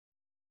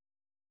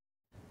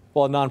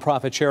Well, a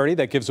nonprofit charity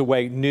that gives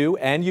away new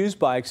and used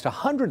bikes to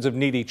hundreds of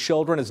needy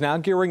children is now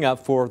gearing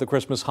up for the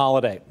Christmas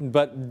holiday.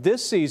 But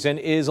this season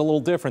is a little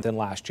different than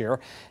last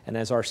year. And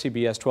as our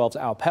CBS 12's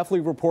Al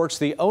Peffley reports,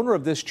 the owner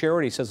of this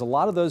charity says a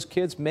lot of those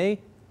kids may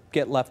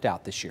get left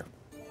out this year.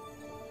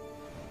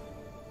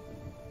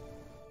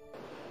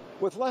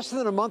 With less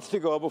than a month to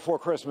go before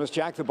Christmas,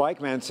 Jack the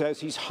Bike Man says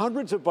he's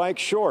hundreds of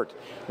bikes short.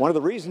 One of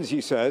the reasons,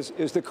 he says,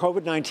 is the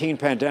COVID-19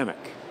 pandemic.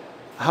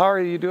 How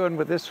are you doing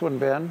with this one,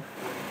 Ben?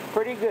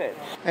 Pretty good.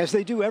 As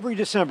they do every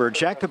December,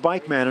 Jack the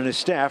Bike Man and his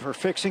staff are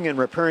fixing and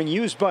repairing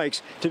used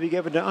bikes to be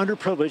given to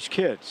underprivileged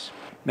kids.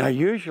 Now,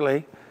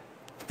 usually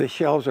the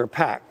shelves are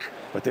packed,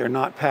 but they're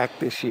not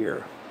packed this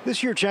year.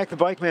 This year, Jack the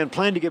Bike Man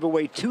planned to give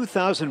away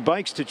 2,000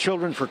 bikes to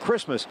children for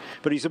Christmas,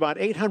 but he's about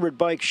 800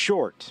 bikes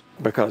short.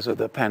 Because of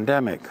the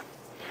pandemic,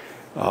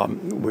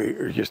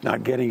 we're just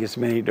not getting as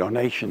many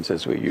donations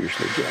as we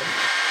usually get.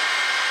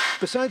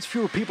 Besides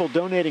fewer people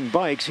donating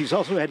bikes, he's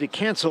also had to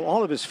cancel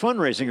all of his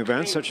fundraising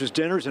events, such as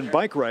dinners and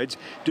bike rides,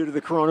 due to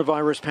the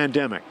coronavirus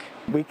pandemic.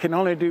 We can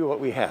only do what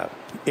we have.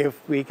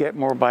 If we get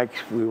more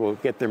bikes, we will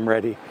get them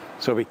ready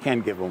so we can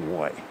give them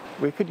away.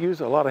 We could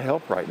use a lot of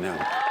help right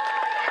now.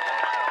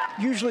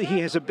 Usually he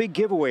has a big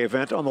giveaway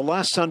event on the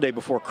last Sunday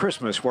before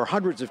Christmas where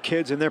hundreds of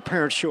kids and their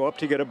parents show up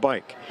to get a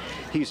bike.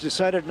 He's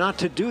decided not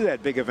to do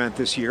that big event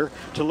this year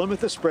to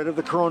limit the spread of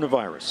the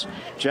coronavirus.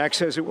 Jack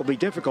says it will be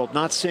difficult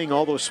not seeing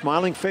all those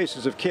smiling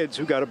faces of kids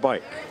who got a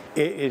bike.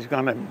 It is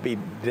going to be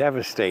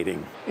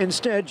devastating.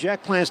 Instead,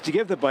 Jack plans to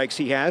give the bikes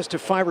he has to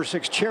 5 or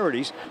 6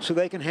 charities so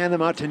they can hand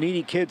them out to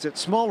needy kids at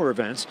smaller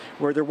events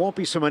where there won't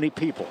be so many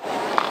people.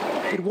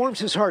 It warms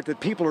his heart that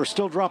people are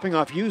still dropping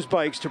off used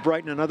bikes to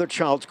brighten another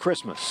child's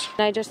Christmas.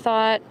 I just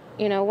thought,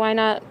 why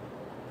not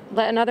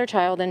let another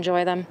child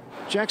enjoy them?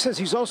 Jack says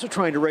he's also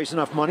trying to raise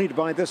enough money to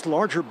buy this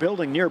larger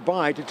building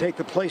nearby to take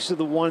the place of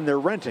the one they're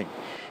renting.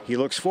 He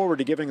looks forward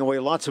to giving away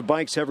lots of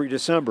bikes every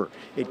December.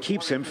 It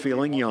keeps him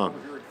feeling young.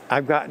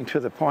 I've gotten to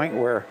the point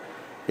where,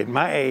 at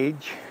my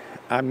age,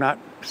 I'm not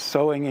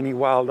sowing any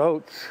wild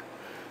oats,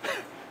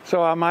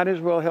 so I might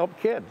as well help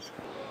kids.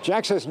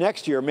 Jack says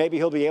next year maybe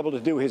he'll be able to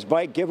do his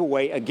bike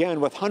giveaway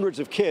again with hundreds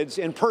of kids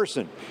in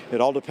person.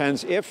 It all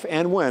depends if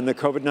and when the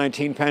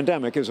COVID-19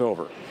 pandemic is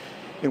over.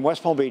 In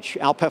West Palm Beach,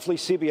 Al Peffley,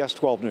 CBS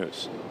 12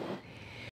 News.